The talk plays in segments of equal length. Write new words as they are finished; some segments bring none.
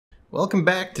Welcome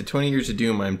back to 20 Years of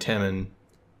Doom. I'm Temin.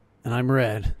 And I'm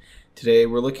Red. Today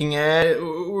we're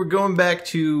going back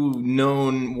to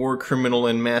known war criminal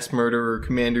and mass murderer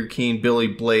Commander Keen Billy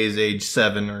Blaze, age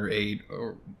 7 or 8,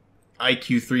 or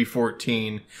IQ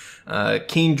 314.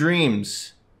 Keen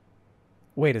Dreams.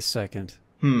 Wait a second.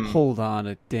 Hold on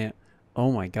a damn...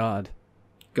 Oh my god.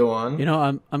 Go on. You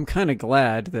know, I'm kind of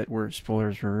glad that we're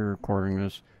recording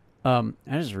this. I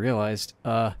just realized,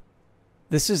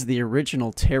 this is the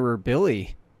original Terror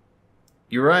Billy.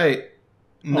 You're right.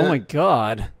 Oh my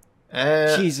god.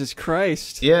 Jesus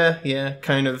Christ. Yeah,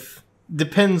 kind of.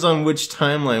 Depends on which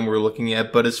timeline we're looking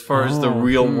at, but as far as the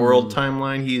real world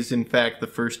timeline, he is in fact the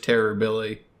first Terror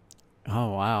Billy. Oh,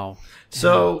 wow.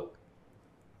 So...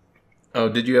 Oh,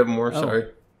 did you have more? Sorry.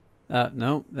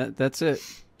 No, that's it.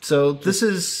 So this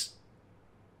is...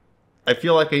 I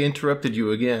feel like I interrupted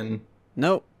you again.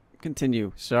 Nope.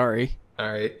 Continue. Sorry. All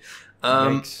right.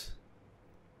 Thanks.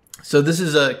 So this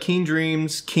is Keen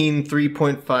Dreams, Keen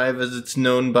 3.5 as it's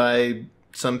known by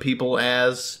some people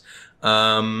as.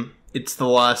 It's the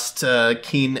last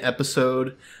Keen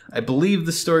episode. I believe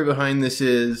the story behind this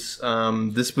is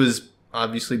this was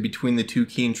obviously between the two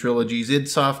Keen trilogies. id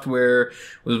Software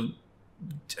was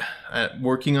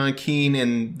working on Keen,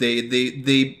 and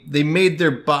they made their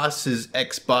bosses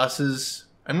ex-bosses.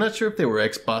 I'm not sure if they were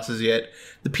ex-bosses yet.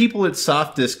 The people at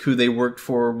Softdisk who they worked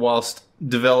for whilst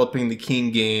developing the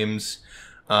Keen games.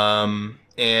 And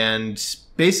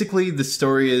basically the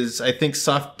story is, I think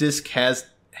Softdisk has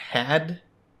had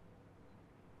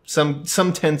some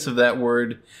tense of that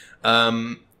word,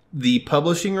 the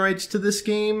publishing rights to this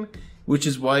game, which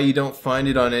is why you don't find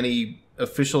it on any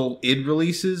official id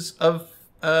releases of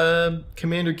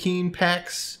Commander Keen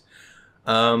packs.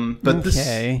 But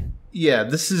okay.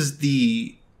 This is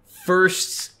the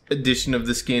first edition of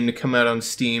this game to come out on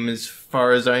Steam, as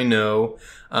far as I know.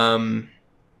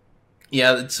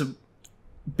 It's a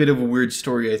bit of a weird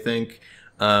story, I think.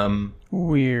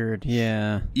 Weird,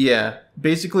 yeah. Yeah,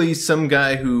 basically some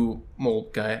guy I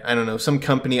don't know, some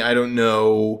company, I don't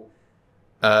know,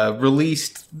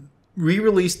 re-released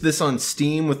this on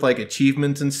Steam with like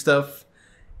achievements and stuff,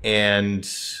 and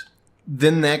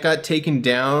then that got taken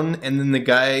down, and then the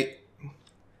guy,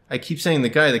 I keep saying the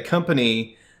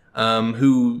company,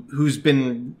 who's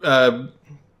been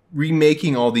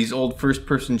remaking all these old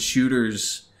first-person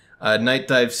shooters, Night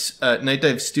Dive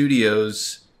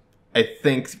Studios, I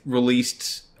think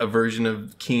released a version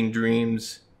of Keen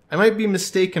Dreams. I might be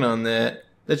mistaken on that.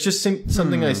 That's just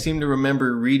something I seem to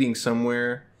remember reading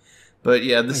somewhere. But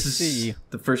yeah, this is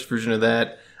the first version of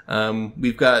that.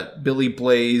 We've got Billy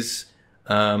Blaze.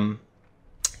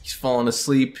 He's fallen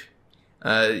asleep.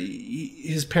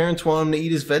 His parents want him to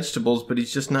eat his vegetables, but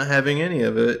he's just not having any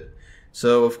of it.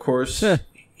 So, of course,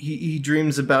 he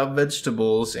dreams about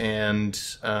vegetables, and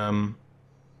I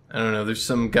don't know, there's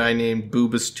some guy named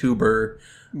Boobus Tuber.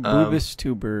 Boobus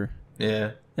Tuber.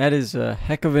 Yeah. That is a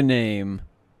heck of a name.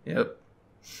 Yep.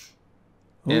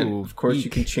 Ooh, and, of course, you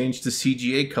can change the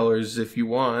CGA colors if you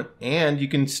want, and you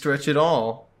can stretch it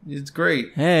all. It's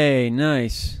great. Hey,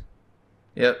 nice.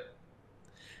 Yep.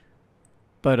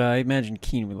 But I imagine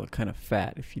Keen would look kind of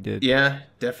fat if you did. Yeah,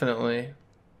 definitely.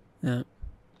 Yeah.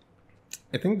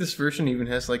 I think this version even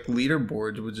has like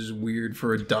leaderboards, which is weird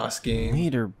for a DOS game.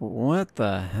 Leaderboard? What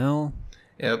the hell?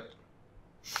 Yep.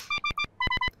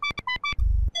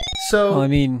 So, well, I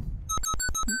mean,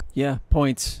 yeah,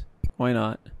 points. Why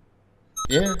not?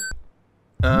 Yeah.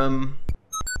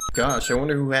 Gosh, I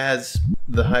wonder who has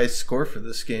the highest score for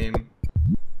this game.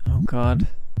 Oh God,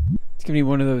 it's gonna be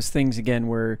one of those things again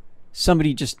where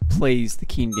somebody just plays the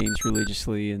Keen games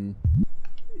religiously and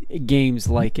games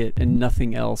like it and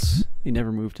nothing else. They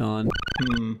never moved on.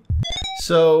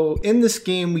 So in this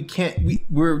game,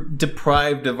 we're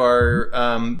deprived of our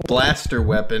blaster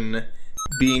weapon,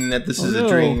 being that this is a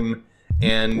dream,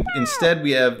 and instead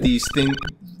we have these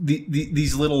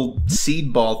these little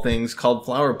seed ball things called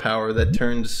flower power that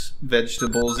turns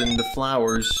vegetables into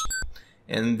flowers,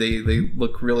 and they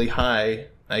look really high,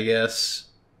 I guess.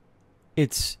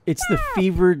 It's the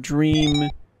fever dream,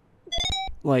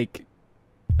 like,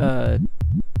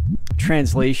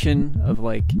 translation of,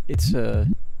 like, it's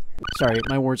sorry,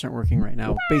 my words aren't working right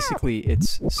now. Basically,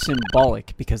 it's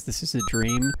symbolic because this is a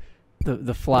dream.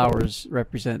 The flowers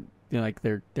represent, you know, like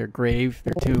their grave,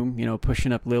 their tomb, you know,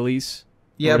 pushing up lilies.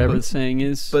 Yeah, whatever the saying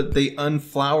is. But they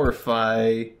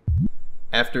unflowerify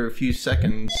after a few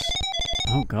seconds.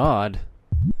 Oh God.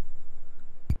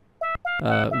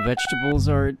 Vegetables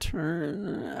are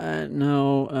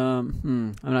no.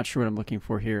 I'm not sure what I'm looking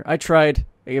for here. I tried.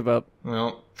 I gave up.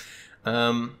 Well,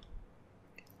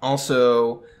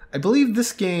 also, I believe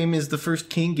this game is the first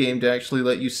King game to actually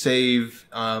let you save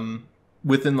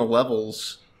within the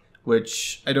levels,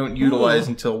 which I don't utilize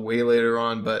until way later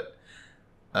on, but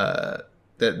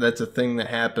that's a thing that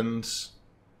happens.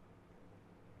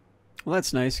 Well,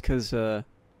 that's nice, because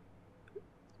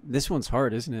this one's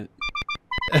hard, isn't it?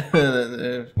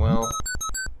 Well,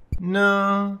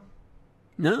 no.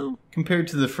 No? Compared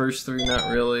to the first 3,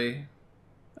 not really.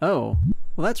 Oh.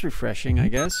 Well, that's refreshing, I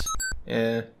guess.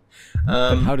 Yeah.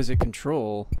 But how does it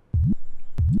control?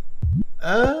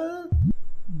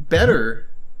 Better.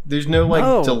 There's no,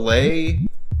 like, delay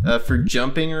for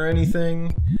jumping or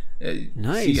anything.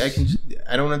 Nice. See,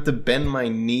 I don't have to bend my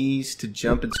knees to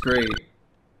jump. It's great.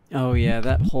 Oh, yeah,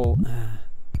 that whole...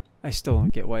 I still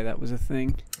don't get why that was a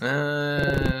thing.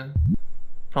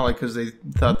 Probably because they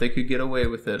thought they could get away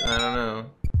with it. I don't know.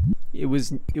 It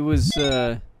was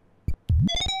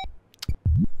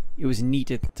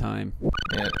neat at the time.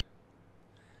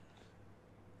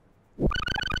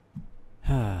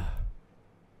 Yeah.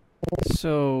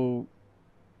 So,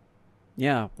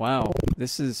 yeah, wow.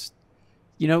 This is...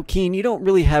 You know, Keen, you don't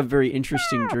really have very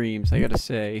interesting dreams, I gotta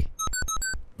say.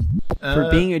 For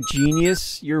being a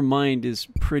genius, your mind is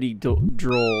pretty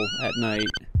droll at night.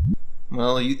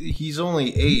 Well, he's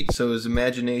only 8, so his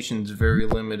imagination's very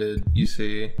limited, you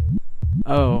see.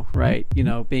 Oh, right. You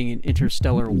know, being an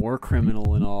interstellar war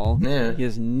criminal and all. Yeah. He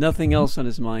has nothing else on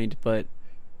his mind but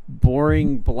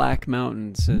boring black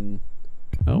mountains and...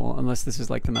 Oh, well, unless this is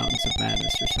like the Mountains of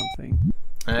Madness or something.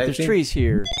 There's trees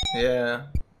here. Yeah.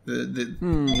 I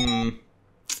don't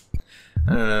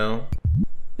know.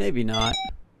 Maybe not.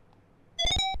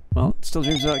 Well, still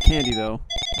dreams about candy, though.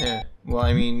 Yeah. Well,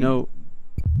 I mean... No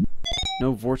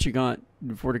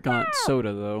Vortigaunt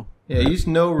soda, though. Yeah, he's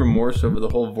no remorse over the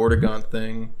whole Vortigaunt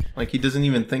thing. Like, he doesn't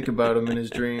even think about him in his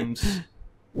dreams.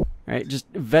 Right, just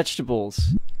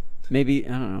vegetables. Maybe, I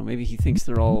don't know, maybe he thinks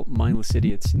they're all mindless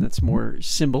idiots, and that's more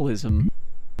symbolism.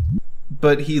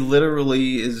 But he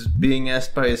literally is being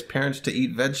asked by his parents to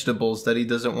eat vegetables that he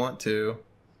doesn't want to.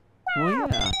 Well,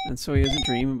 yeah, and so he has a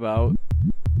dream about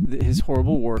his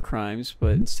horrible war crimes,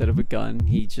 but instead of a gun,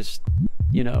 he just,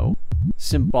 you know,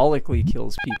 symbolically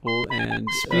kills people. And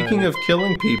speaking of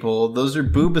killing people, those are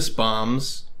boobus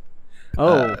bombs.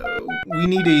 Oh. We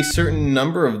need a certain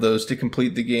number of those to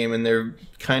complete the game, and they're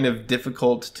kind of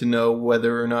difficult to know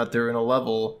whether or not they're in a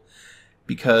level,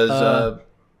 because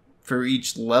for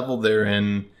each level they're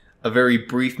in, a very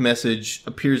brief message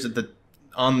appears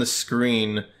on the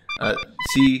screen.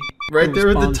 See, right there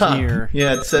at the top.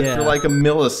 Yeah, it's set for like a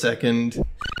millisecond.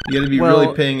 You gotta be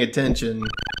really paying attention.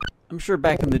 I'm sure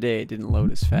back in the day it didn't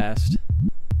load as fast.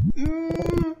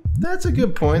 That's a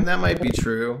good point. That might be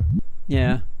true.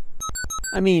 Yeah.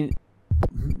 I mean,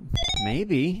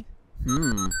 maybe.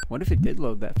 What if it did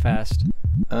load that fast?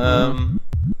 Then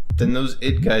those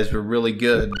It guys were really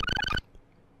good.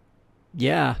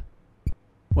 Yeah.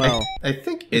 Well, I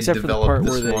think It developed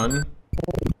this one.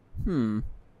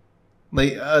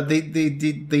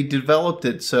 They developed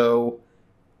it so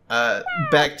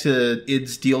back to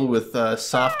id's deal with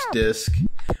soft disk.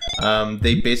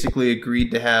 They basically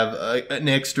agreed to have an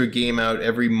extra game out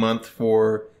every month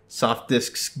for Soft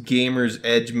Disk's Gamer's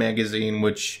Edge magazine,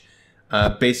 which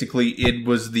basically id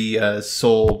was the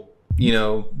sole,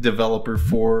 developer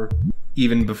for,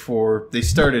 even before they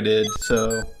started id.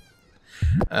 So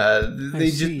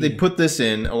they put this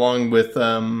in along with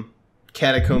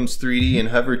Catacombs 3D and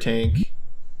Hover Tank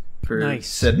for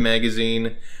said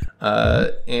magazine,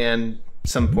 and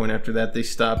some point after that they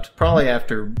stopped, probably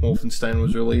after Wolfenstein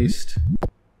was released.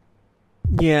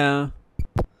 Yeah.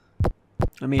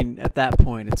 I mean, at that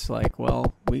point, it's like,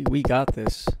 well, we got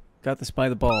this. Got this by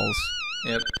the balls.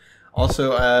 Yep.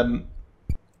 Also,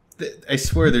 I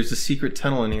swear there's a secret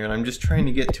tunnel in here, and I'm just trying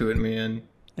to get to it, man.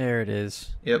 There it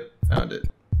is. Yep, found it.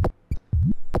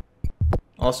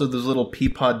 Also, those little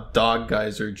Peapod dog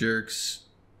guys are jerks.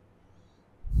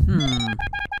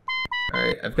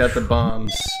 Alright, I've got the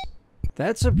bombs.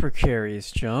 That's a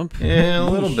precarious jump. Yeah, a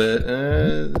little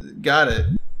bit. Got it.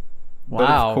 Wow. But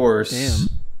of course. Damn.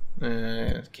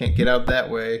 Can't get out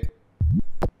that way.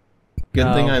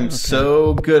 Good thing I'm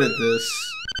so good at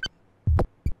this.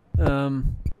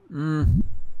 Come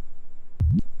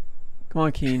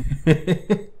on, Keen.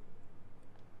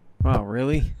 Wow,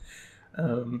 really?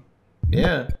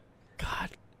 Yeah. God.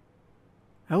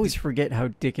 I always forget how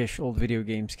dickish old video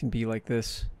games can be like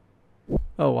this.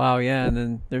 Oh, wow, yeah, and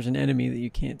then there's an enemy that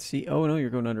you can't see. Oh, no, you're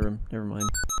going under him. Never mind.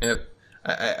 Yep.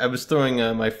 I was throwing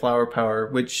my flower power,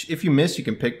 which if you miss, you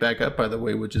can pick back up, by the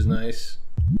way, which is nice.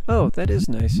 Oh, that is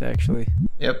nice, actually.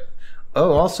 Yep.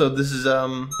 Oh, also, this is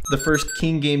the first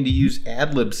Keen game to use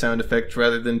ad-lib sound effects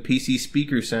rather than PC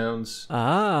speaker sounds.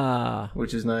 Ah.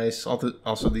 Which is nice.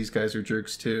 Also, these guys are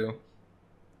jerks, too.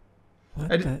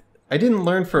 What I didn't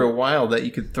learn for a while that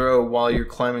you could throw while you're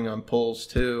climbing on poles,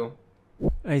 too.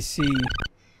 I see.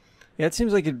 Yeah, it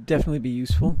seems like it'd definitely be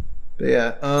useful. But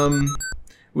yeah,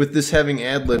 with this having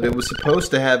ad-lib, it was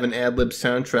supposed to have an ad-lib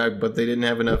soundtrack, but they didn't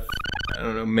have enough, I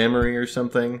don't know, memory or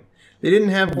something. They didn't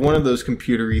have one of those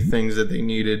computery things that they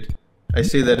needed. I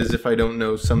say that as if I don't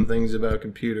know some things about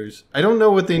computers. I don't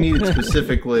know what they needed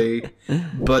specifically,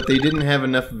 but they didn't have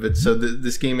enough of it, so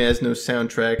this game has no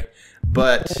soundtrack.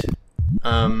 But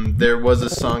there was a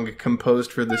song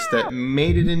composed for this that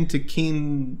made it into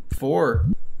Keen 4,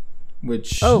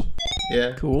 which... Oh,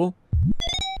 yeah. cool.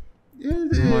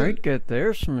 Might get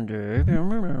there someday.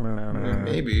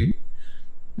 Maybe.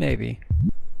 Maybe.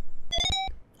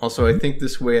 Also, I think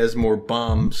this way has more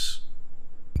bombs.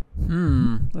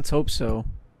 Let's hope so.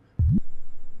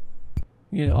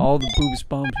 You know, all the boobs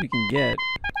bombs we can get.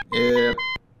 Yeah.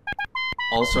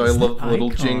 Also, I love the little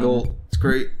jingle. It's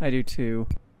great. I do too.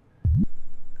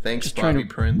 Thanks, Just Bobby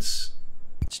Prince.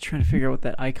 Just trying to figure out what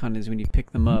that icon is when you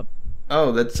pick them up.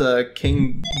 Oh, that's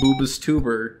King Booba's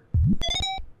tuber.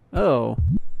 Oh.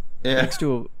 Yeah. Next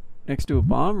to a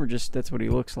bomb, or just that's what he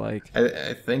looks like?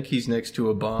 I think he's next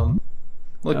to a bomb.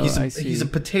 Look, Oh, he's a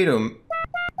potato.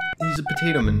 He's a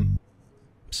potato man.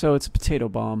 So it's a potato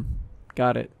bomb.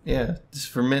 Got it. Yeah, it's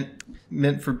for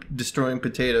meant for destroying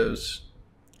potatoes.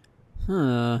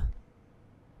 Huh.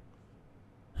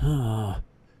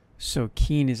 So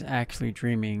Keen is actually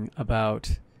dreaming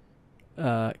about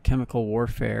chemical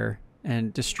warfare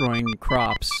and destroying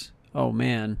crops. Oh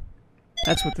man,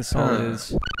 that's what this all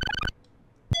is.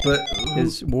 But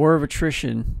Is war of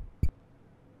attrition.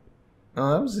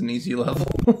 oh, that was an easy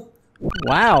level.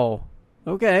 Wow.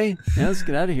 Okay. Now let's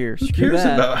get out of here. Who Screw cares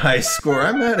that. about high score?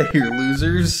 I'm out of here,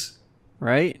 losers.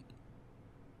 Right?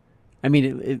 I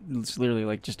mean, it's literally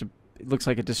like just it looks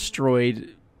like a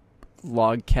destroyed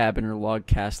log cabin or log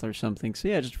castle or something. So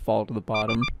yeah, just fall to the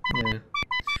bottom. Yeah.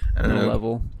 I don't know.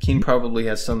 Level. Keen probably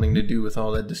has something to do with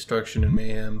all that destruction and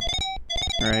mayhem.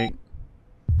 Right?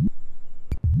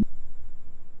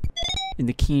 In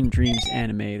the Keen Dreams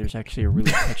anime, there's actually a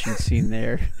really touching scene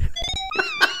there.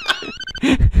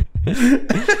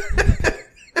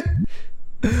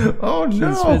 Oh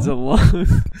no! Spends a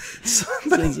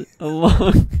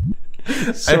long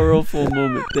sorrowful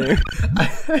moment there. I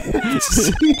had to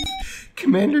see if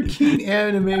Commander Keen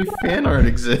anime fan art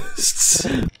exists.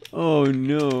 Oh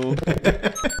no!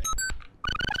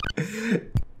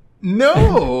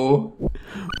 No!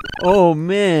 Oh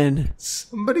man!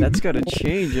 Somebody. That's gotta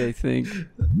change, I think.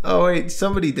 Oh wait,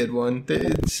 somebody did one.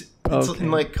 It's Okay.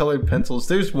 in like colored pencils.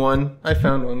 There's one. I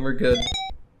found one. We're good.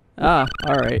 Ah,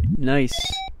 all right, nice.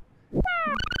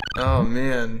 Oh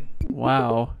man.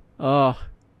 Wow. Oh,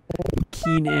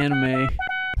 Keen anime.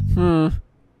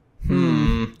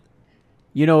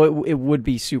 You know, it would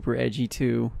be super edgy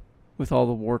too, with all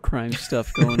the war crime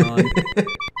stuff going on.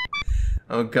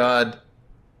 Oh god.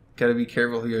 Gotta be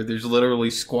careful here. There's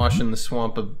literally squash in the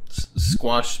swamp of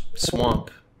squash swamp.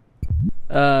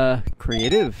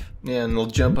 Creative. Yeah, and they'll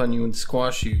jump on you and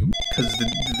squash you because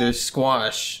there's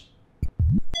squash.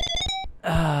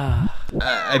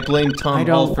 I blame Tom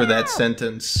Hall for that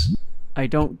sentence. I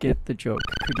don't get the joke.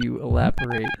 Could you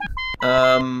elaborate?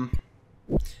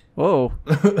 Whoa.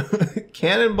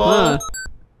 Cannonball.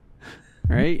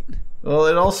 Right? Well,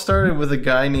 it all started with a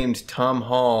guy named Tom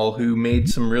Hall who made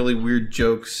some really weird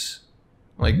jokes.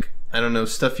 Like, I don't know,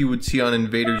 stuff you would see on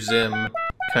Invader Zim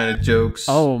kind of jokes.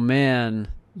 Oh, man.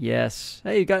 Yes.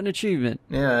 Hey, you got an achievement.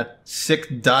 Yeah,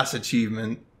 sick DOS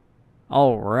achievement.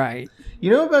 All right.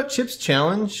 You know about Chip's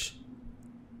Challenge?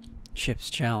 Chip's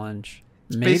Challenge.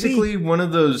 It's Maybe? basically one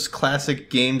of those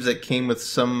classic games that came with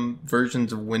some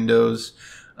versions of Windows,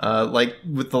 like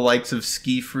with the likes of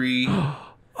Ski Free.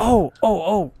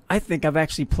 Oh, I think I've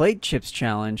actually played Chip's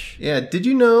Challenge. Yeah, did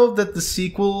you know that the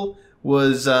sequel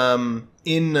was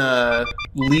in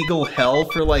legal hell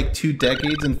for like 2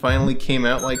 decades and finally came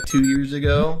out like 2 years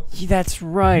ago? That's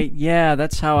right. Yeah,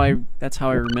 that's how I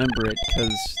remember it,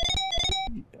 because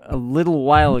a little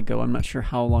while ago, I'm not sure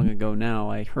how long ago now,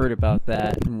 I heard about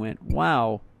that and went,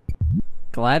 wow,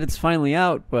 glad it's finally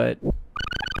out, but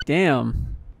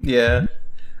damn. Yeah.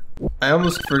 I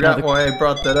almost forgot why I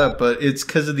brought that up, but it's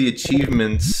because of the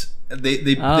achievements.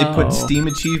 They put Steam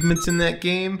achievements in that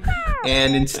game,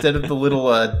 and instead of the little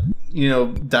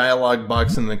dialogue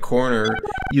box in the corner,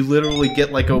 you literally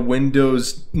get like a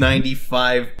Windows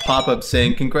 95 pop-up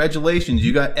saying, "Congratulations,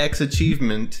 you got X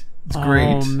achievement." It's great.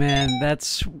 Oh man,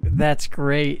 that's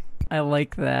great. I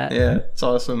like that. Yeah, it's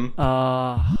awesome.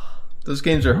 Those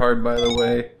games are hard, by the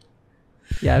way.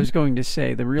 Yeah, I was going to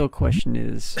say the real question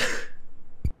is,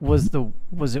 was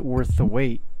it worth the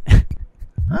wait?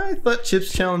 I thought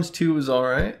Chips Challenge 2 was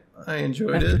alright. I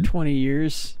enjoyed After it. 20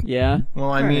 years, yeah.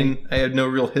 Well, I mean, I had no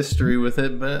real history with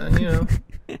it, but, you know,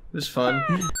 it was fun.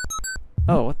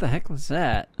 Oh, what the heck was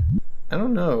that? I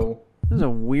don't know. That was a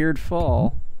weird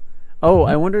fall. Oh,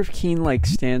 I wonder if Keen, like,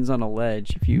 stands on a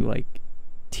ledge if you, like,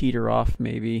 teeter off,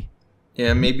 maybe.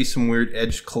 Yeah, maybe some weird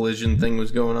edge collision thing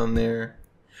was going on there.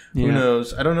 Yeah. Who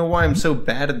knows? I don't know why I'm so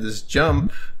bad at this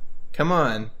jump. Come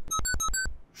on.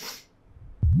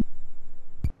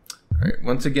 Alright,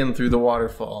 once again through the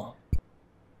waterfall.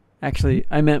 Actually,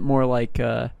 I meant more like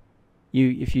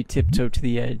if you tiptoe to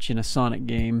the edge in a Sonic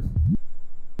game.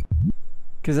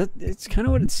 Because it's kind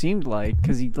of what it seemed like,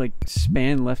 because he like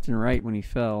span left and right when he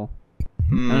fell.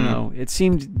 I don't know. It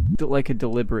seemed like a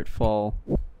deliberate fall.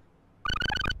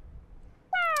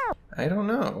 I don't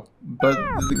know. But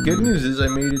the good news is I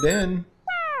made it in.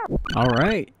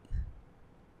 Alright.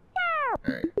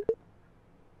 Alright.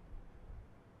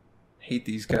 Hate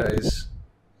these guys.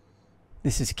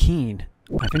 This is Keen.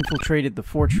 I've infiltrated the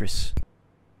fortress.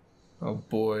 Oh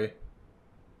boy.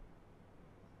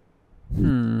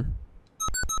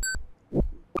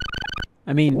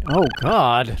 I mean, oh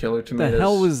god. Killer tomatoes. The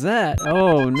hell was that?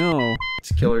 Oh no.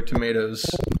 It's killer tomatoes.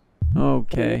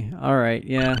 Okay. Alright.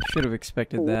 Yeah. Should have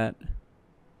expected that.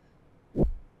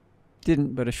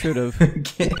 Didn't, but I should have.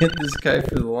 Can't hit this guy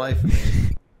for the life of me.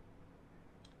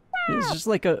 It's just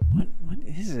like a... What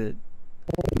is it?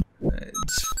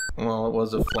 Well, it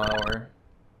was a flower.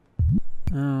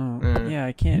 Oh, yeah,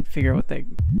 I can't figure out what that...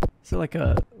 Is it like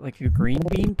a green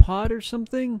bean pod or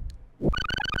something?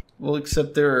 Well,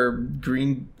 except there are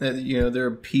green... there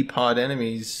are pea pod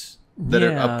enemies that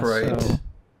are upright. So...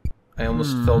 I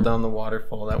almost fell down the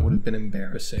waterfall. That would have been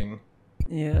embarrassing.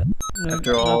 Yeah.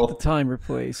 After all... Not the time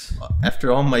replace.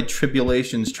 After all my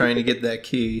tribulations trying to get that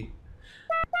key.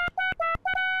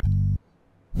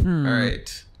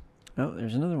 Alright. Oh,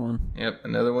 there's another one. Yep,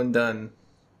 another one done.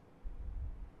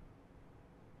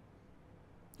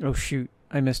 Oh, shoot.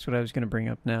 I missed what I was going to bring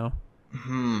up now.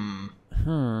 I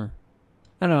don't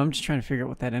know. I'm just trying to figure out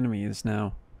what that enemy is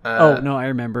now. Oh, no, I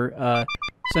remember.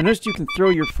 So I noticed you can throw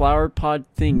your flower pod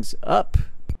things up.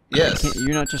 Yes.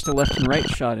 You're not just a left and right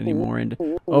shot anymore. And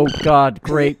oh, God,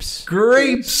 grapes.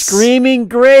 Grapes! Screaming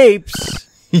grapes!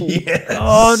 Yes!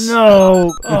 Oh,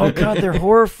 no! Oh, God, they're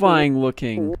horrifying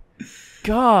looking.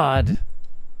 God.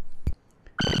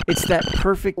 It's that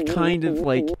perfect kind of,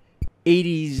 like,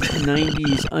 80s,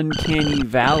 90s uncanny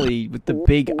valley with the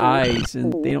big eyes,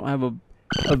 and they don't have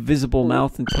a visible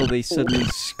mouth until they suddenly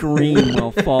scream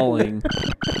while falling.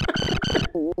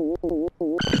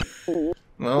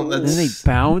 Well, that's... And then they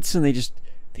bounce and they just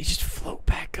float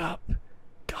back up.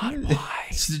 God, why?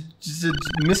 It's just a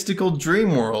mystical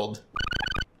dream world.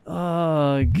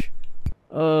 Ugh.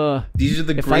 These are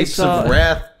the grapes of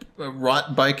wrath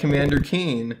wrought by Commander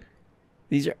Keen.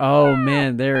 These are... Oh,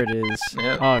 man, there it is.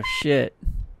 Yep. Oh, shit.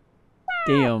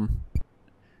 Damn.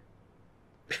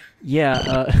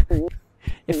 Yeah,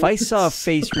 if I saw a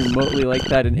face remotely like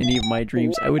that in any of my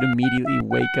dreams, I would immediately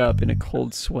wake up in a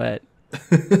cold sweat.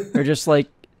 Or just like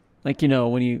you know,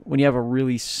 when you have a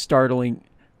really startling...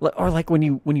 Or like when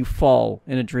you fall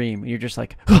in a dream, and you're just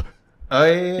like... Oh,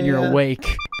 yeah, and you're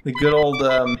awake. The good old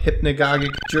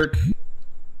hypnagogic jerk.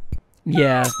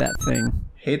 Yeah, that thing.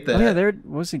 Hate that. Oh yeah, there it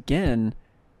was again.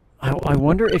 I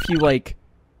wonder if you like,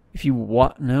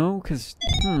 no, because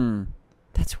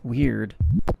that's weird.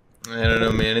 I don't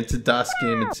know, man. It's a DOS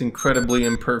game. It's incredibly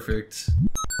imperfect.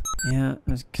 Yeah,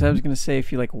 because I was gonna say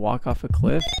if you like walk off a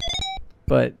cliff,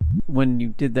 but when you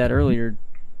did that earlier,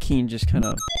 Keen just kind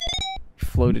of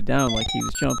floated down like he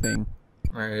was jumping.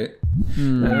 Right. I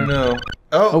don't know.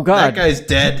 Oh God, that guy's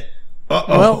dead.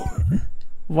 Uh-oh. Well,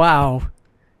 wow.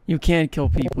 You can't kill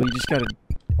people. You just gotta...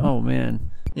 Oh,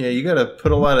 man. Yeah, you gotta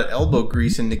put a lot of elbow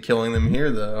grease into killing them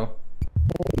here, though.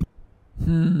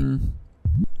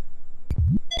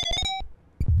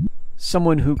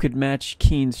 Someone who could match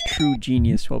Keen's true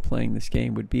genius while playing this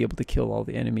game would be able to kill all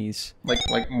the enemies. Like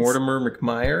Mortimer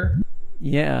McMire?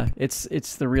 Yeah, it's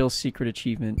the real secret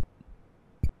achievement.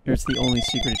 Or it's the only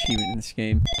secret achievement in this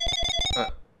game.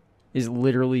 Is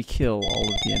literally kill all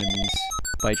of the enemies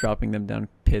by dropping them down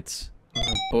pits.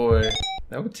 Oh boy,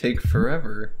 that would take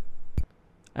forever.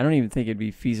 I don't even think it'd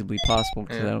be feasibly possible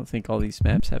because I don't think all these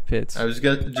maps have pits. I was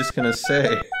just gonna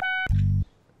say.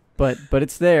 But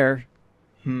it's there.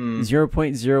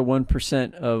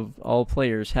 0.01% of all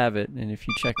players have it, and if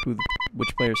you check which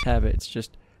players have it, it's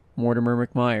just Mortimer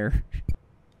McMire.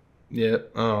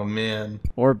 Yep. Oh, man.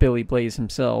 Or Billy Blaze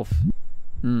himself.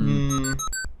 Hmm.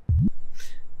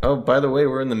 Oh, by the way,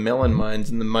 we're in the melon mines,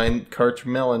 and the mine carts are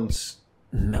melons.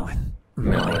 Melon.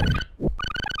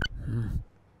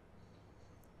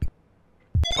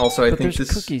 Also, I But think there's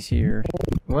this... cookies here.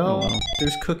 Well, Oh, well.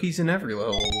 there's cookies in every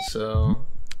level, so...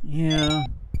 Yeah.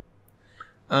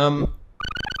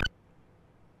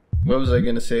 What was I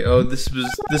gonna say? Oh, this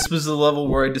was the level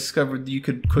where I discovered you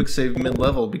could quick save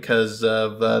mid-level because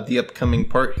of the upcoming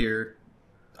part here.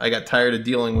 I got tired of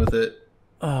dealing with it.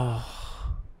 Oh.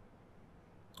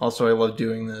 Also, I love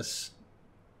doing this.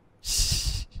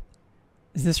 Is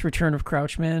this Return of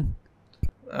Crouchman?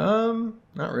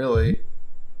 Not really.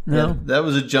 No. Yeah, that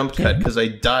was a jump cut because I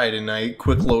died and I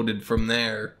quick loaded from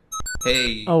there.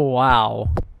 Hey. Oh, wow.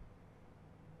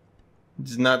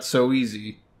 It's not so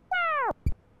easy.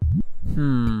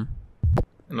 Hmm.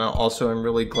 And also, I'm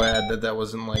really glad that that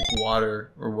wasn't like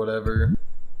water or whatever.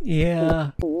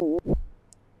 Yeah.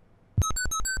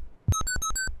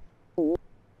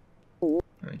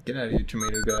 Alright, get out of here,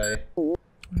 tomato guy.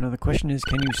 Now the question is,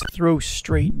 can you throw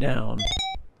straight down?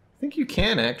 I think you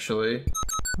can, actually.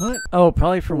 What? Oh,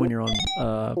 probably from when you're on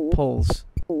poles.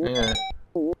 Yeah.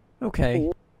 Okay.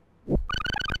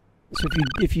 So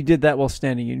if you did that while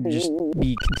standing, you'd just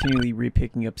be continually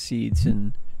repicking up seeds,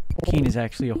 and Keen is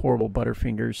actually a horrible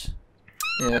Butterfingers.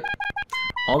 Yep.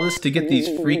 All this to get these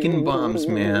freaking bombs,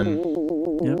 man.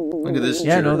 Yep. Look at this.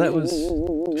 Yeah, jerk.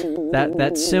 no,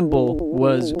 that symbol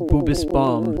was Boobus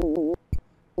Bomb.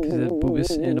 Because it had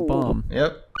Boobus and a bomb.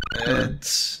 Yep.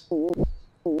 It's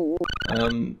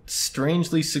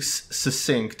strangely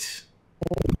succinct.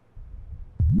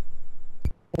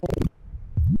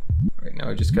 Right now,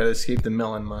 I just gotta escape the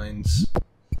melon mines.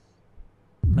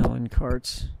 Melon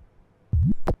carts.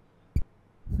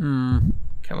 Hmm.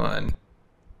 Come on.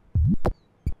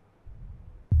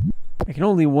 I can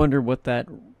only wonder what that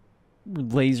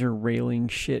laser railing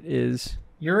shit is.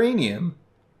 Uranium.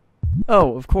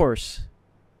 Oh, of course.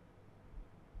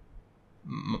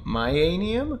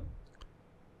 Myanium?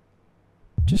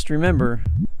 Just remember,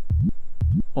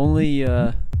 only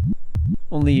all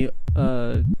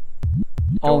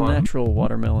natural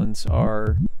watermelons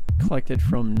are collected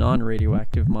from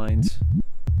non-radioactive mines.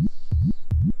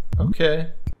 Okay.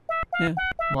 Yeah.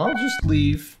 Well, I'll just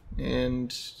leave,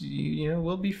 and you know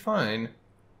we'll be fine.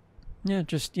 Yeah,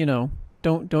 just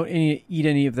don't eat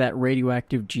any of that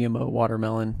radioactive GMO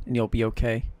watermelon, and you'll be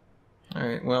okay. All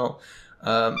right. Well,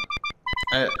 I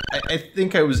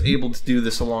think I was able to do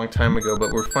this a long time ago,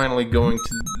 but we're finally going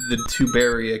to the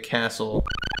Tuberia Castle.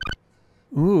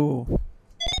 Ooh.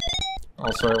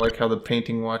 Also, I like how the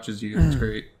painting watches you. It's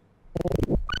great.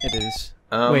 It is.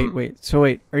 Um, Wait. So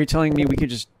wait, are you telling me we could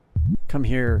just come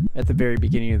here at the very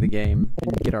beginning of the game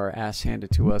and get our ass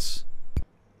handed to us?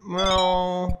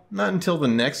 Well, not until the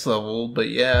next level, but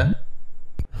yeah.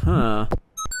 Huh.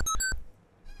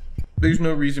 There's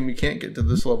no reason we can't get to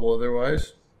this level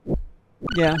otherwise.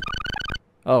 Yeah.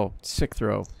 Oh, sick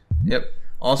throw. Yep.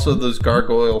 Also, those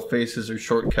gargoyle faces are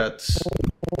shortcuts.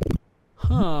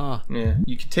 Huh. Yeah,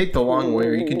 you could take the long way,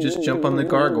 or you could just jump on the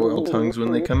gargoyle tongues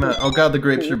when they come out. Oh god, the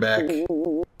grapes are back.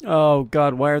 Oh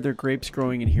god, why are there grapes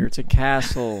growing in here? It's a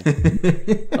castle.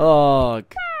 Ugh.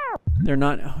 They're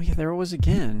not. Oh yeah, there it was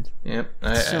again. Yep.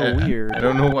 It's so weird. I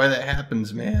don't know why that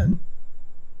happens, man.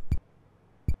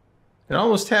 It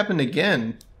almost happened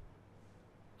again.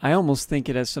 I almost think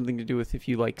it has something to do with if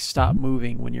you like stop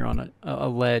moving when you're on a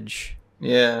ledge.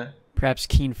 Yeah. Perhaps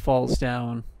Keen falls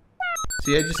down.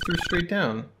 See, I just threw straight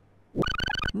down.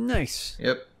 Nice.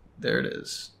 Yep. There it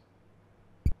is.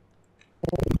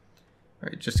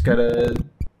 Alright, just gotta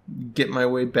get my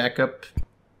way back up,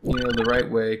 the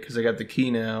right way, because I got the key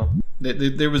now.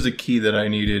 There was a key that I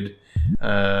needed.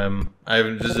 I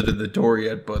haven't visited the door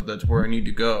yet, but that's where I need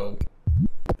to go.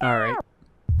 Alright.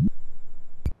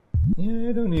 Yeah,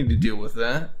 I don't need to deal with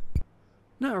that.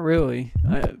 Not really.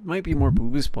 It might be more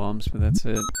Boobus bombs, but that's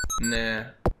it. Nah.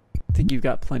 I think you've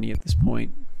got plenty at this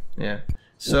point. Yeah.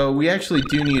 So we actually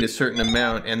do need a certain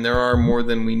amount, and there are more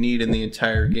than we need in the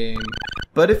entire game.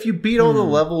 But if you beat all the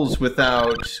levels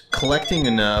without collecting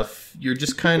enough, you're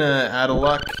just kind of out of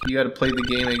luck. You got to play the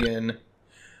game again.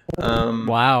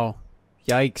 Wow.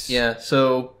 Yikes. Yeah,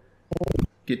 so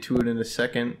get to it in a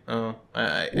second. Oh,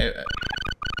 I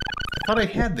thought I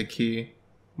had the key.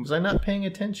 Was I not paying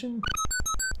attention?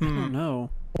 I don't know.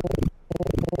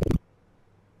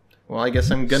 Well, I guess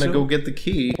I'm gonna go get the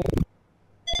key.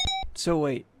 So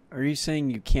wait, are you saying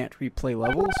you can't replay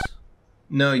levels?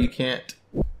 No, you can't.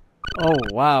 Oh,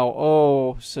 wow.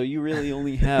 Oh, so you really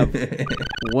only have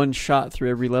one shot through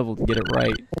every level to get it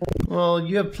right. Well,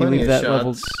 you have If you plenty leave of that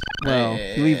level, shots. well,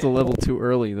 if you leave the level too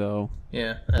early though,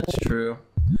 Yeah, that's true.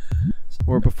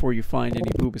 or before you find any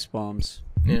boobus bombs.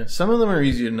 Yeah, some of them are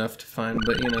easy enough to find,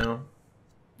 but you know,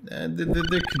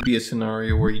 there could be a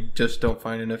scenario where you just don't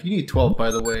find enough. You need 12, by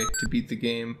the way, to beat the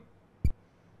game.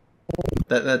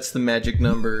 That's the magic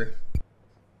number.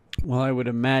 Well, I would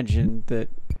imagine that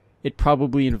it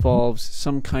probably involves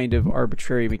some kind of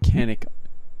arbitrary mechanic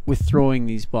with throwing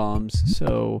these bombs,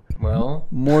 so Well,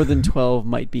 more than 12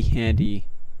 might be handy,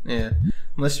 yeah,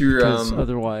 unless you're because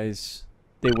otherwise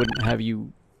they wouldn't have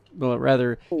you. Well,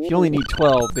 rather, if you only need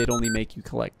 12, they'd only make you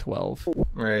collect 12.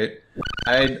 right.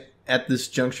 At this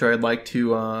juncture, I'd like to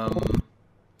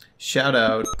shout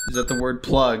out. Is that the word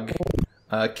plug?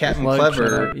 Captain Plug, Clever.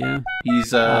 shout out, yeah.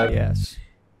 He's Yes.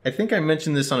 I think I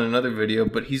mentioned this on another video,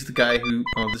 but he's the guy who...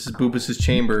 Oh, this is Boobus's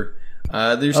chamber.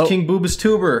 There's King Boobus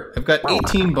Tuber. I've got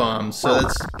 18 bombs, so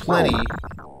that's plenty.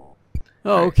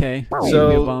 Oh, okay. So,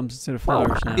 we have bombs instead of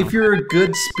flowers now. If you're a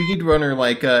good speedrunner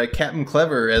like Captain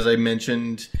Clever, as I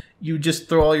mentioned, you just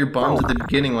throw all your bombs at the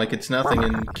beginning like it's nothing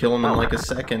and kill them in like a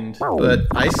second. But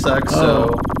I suck,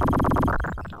 so...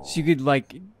 So you could,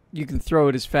 like... You can throw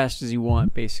it as fast as you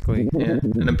want, basically. Yeah,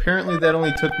 and apparently that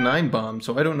only took 9 bombs,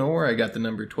 so I don't know where I got the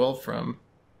number 12 from.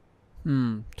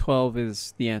 12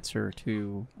 is the answer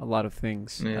to a lot of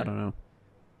things. Yeah. I don't know.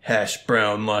 Hash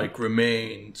brown-like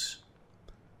remains.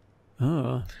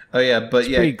 Oh. Oh yeah, but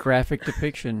yeah. Pretty graphic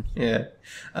depiction. Yeah.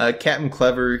 Captain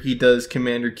Clever, he does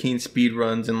Commander Keen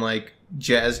speedruns and like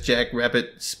Jazz Jack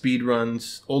Rabbit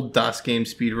speedruns, old DOS game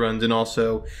speedruns, and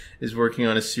also is working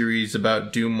on a series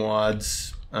about Doom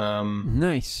wads.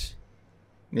 Nice.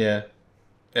 Yeah.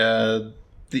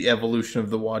 The evolution of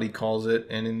the wad, he calls it,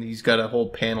 and he's got a whole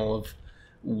panel of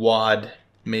wad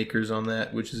makers on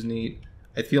that, which is neat.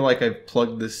 I feel like I've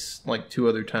plugged this like 2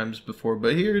 other times before,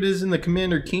 but here it is in the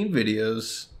Commander Keen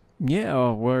videos.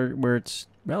 Yeah, where it's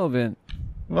relevant.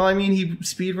 Well, I mean, he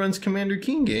speedruns Commander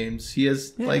Keen games. He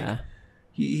has like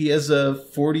he has a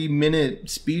 40-minute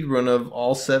speedrun of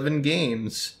all 7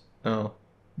 games. Oh.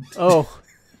 Oh.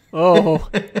 Oh.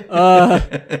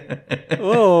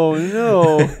 Oh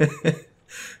no.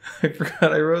 I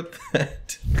forgot I wrote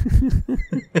that.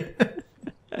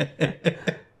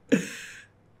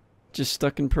 Just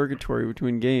stuck in purgatory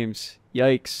between games.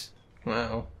 Yikes.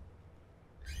 Wow.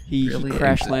 He Really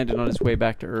crash landed on his way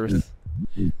back to Earth.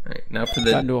 Alright, now for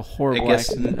the... Got into a horrible I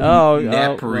guess accident.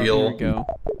 nap well, reel. here we go.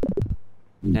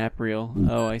 Nap reel.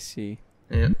 Oh, I see.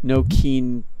 Yeah. No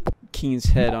Keen's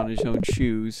head on his own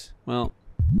shoes. Well.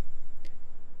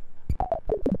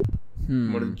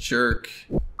 What a jerk.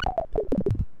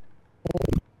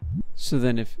 So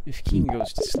then if Keen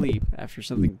goes to sleep after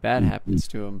something bad happens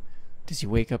to him, does he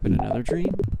wake up in another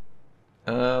dream?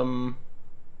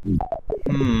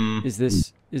 Is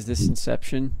this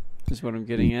Inception? Is what I'm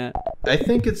getting at? I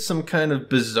think it's some kind of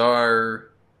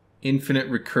bizarre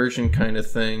infinite recursion kind of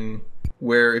thing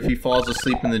where if he falls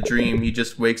asleep in the dream, he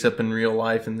just wakes up in real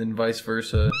life and then vice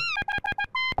versa.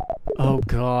 Oh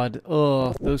god.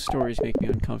 Oh, those stories make me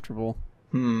uncomfortable.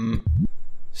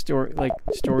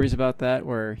 Stories about that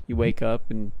where you wake up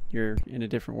and you're in a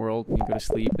different world and you go to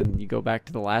sleep and you go back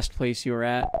to the last place you were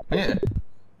at. Yeah.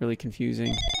 Really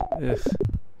confusing. Ugh.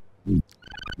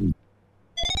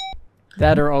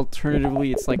 That or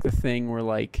alternatively it's like the thing where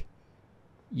like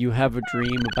you have a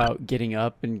dream about getting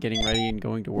up and getting ready and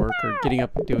going to work or getting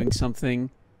up and doing something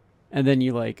and then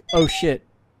you like, oh shit,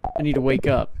 I need to wake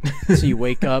up. So you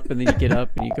wake up and then you get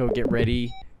up and you go get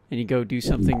ready and you go do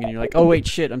something and you're like, oh wait,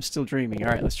 shit, I'm still dreaming.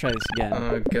 Alright, let's try this again.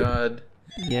 Oh god.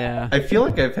 Yeah. I feel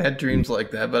like I've had dreams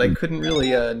like that, but I couldn't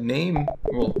really name.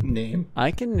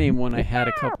 I can name one I had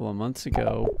a couple of months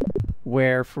ago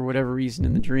where for whatever reason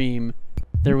in the dream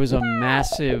there was a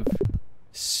massive,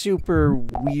 super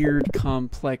weird,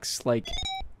 complex, like,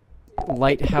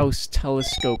 lighthouse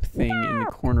telescope thing in the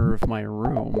corner of my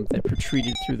room that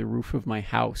protruded through the roof of my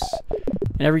house.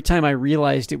 And every time I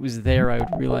realized it was there, I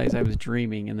would realize I was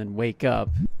dreaming and then wake up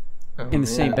in the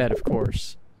same bed, of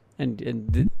course.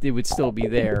 And it would still be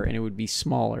there, and it would be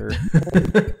smaller.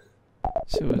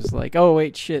 So it was like, oh,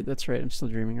 wait, shit, that's right, I'm still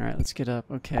dreaming. All right, let's get up.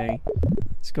 Okay,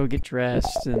 let's go get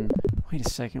dressed. And wait a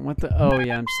second, what the? Oh,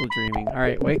 yeah, I'm still dreaming. All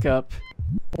right, wake up.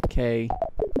 Okay,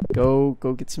 go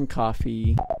get some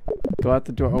coffee. Go out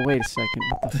the door. Oh, wait a second.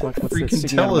 What the fuck? What's that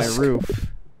sticking out of my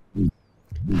roof?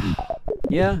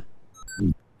 Yeah,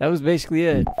 that was basically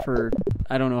it for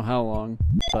I don't know how long,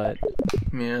 but...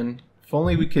 Man, if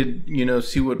only we could, you know,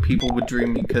 see what people would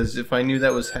dream, because if I knew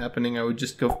that was happening, I would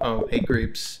just go... Oh, hey,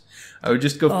 grapes. I would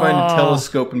just go find a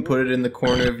telescope and put it in the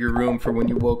corner of your room for when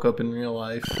you woke up in real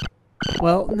life.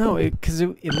 Well, no, because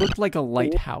it looked like a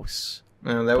lighthouse.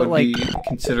 That would like, be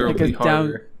considerably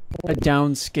harder. A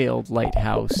downscaled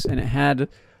lighthouse, and it had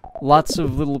lots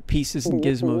of little pieces and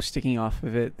gizmos sticking off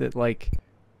of it that like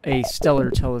a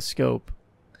stellar telescope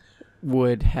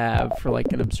would have for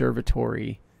like an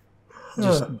observatory,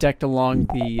 just decked along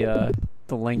the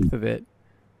length of it.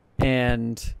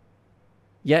 And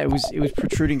yeah, it was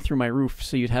protruding through my roof,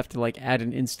 so you'd have to like add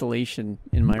an installation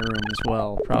in my room as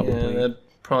well, probably. Yeah, that'd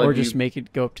probably or just make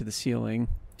it go up to the ceiling.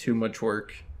 Too much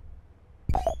work.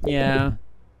 Yeah.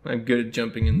 I'm good at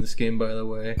jumping in this game, by the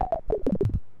way.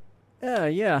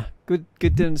 Yeah. Good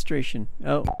demonstration.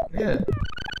 Oh. Yeah.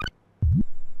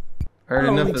 Hard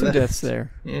enough only of two that. deaths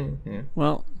there. Yeah.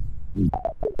 Well.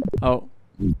 Oh.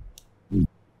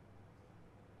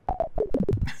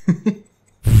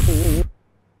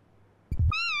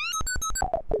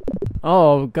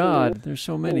 Oh God, there's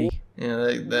so many. Yeah,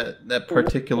 that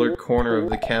particular corner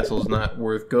of the castle's not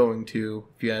worth going to,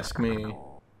 if you ask me.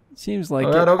 Seems like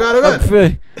Oh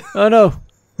God! Oh no!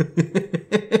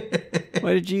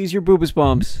 Why did you use your boobas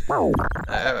bombs?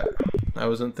 I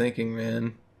wasn't thinking,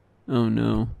 man. Oh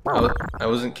no. I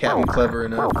wasn't Captain Clever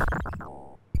enough.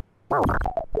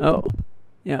 Oh.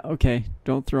 Yeah, okay.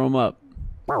 Don't throw them up.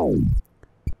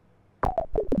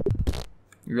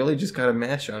 You really just gotta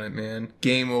mash on it, man.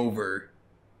 Game over.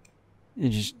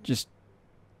 And just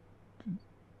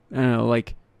I don't know,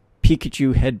 like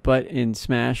Pikachu headbutt in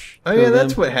Smash. Oh yeah,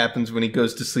 that's what happens when he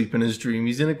goes to sleep in his dream.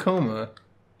 He's in a coma.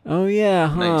 Oh yeah,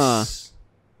 huh. Nice.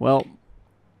 Well.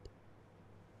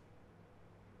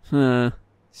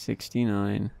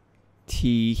 69.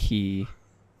 Tee-hee.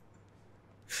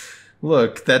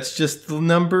 Look, that's just the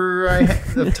number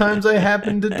of times I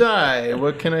happen to die.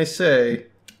 What can I say?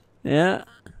 Yeah.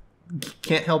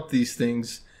 Can't help these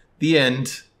things. The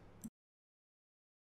end.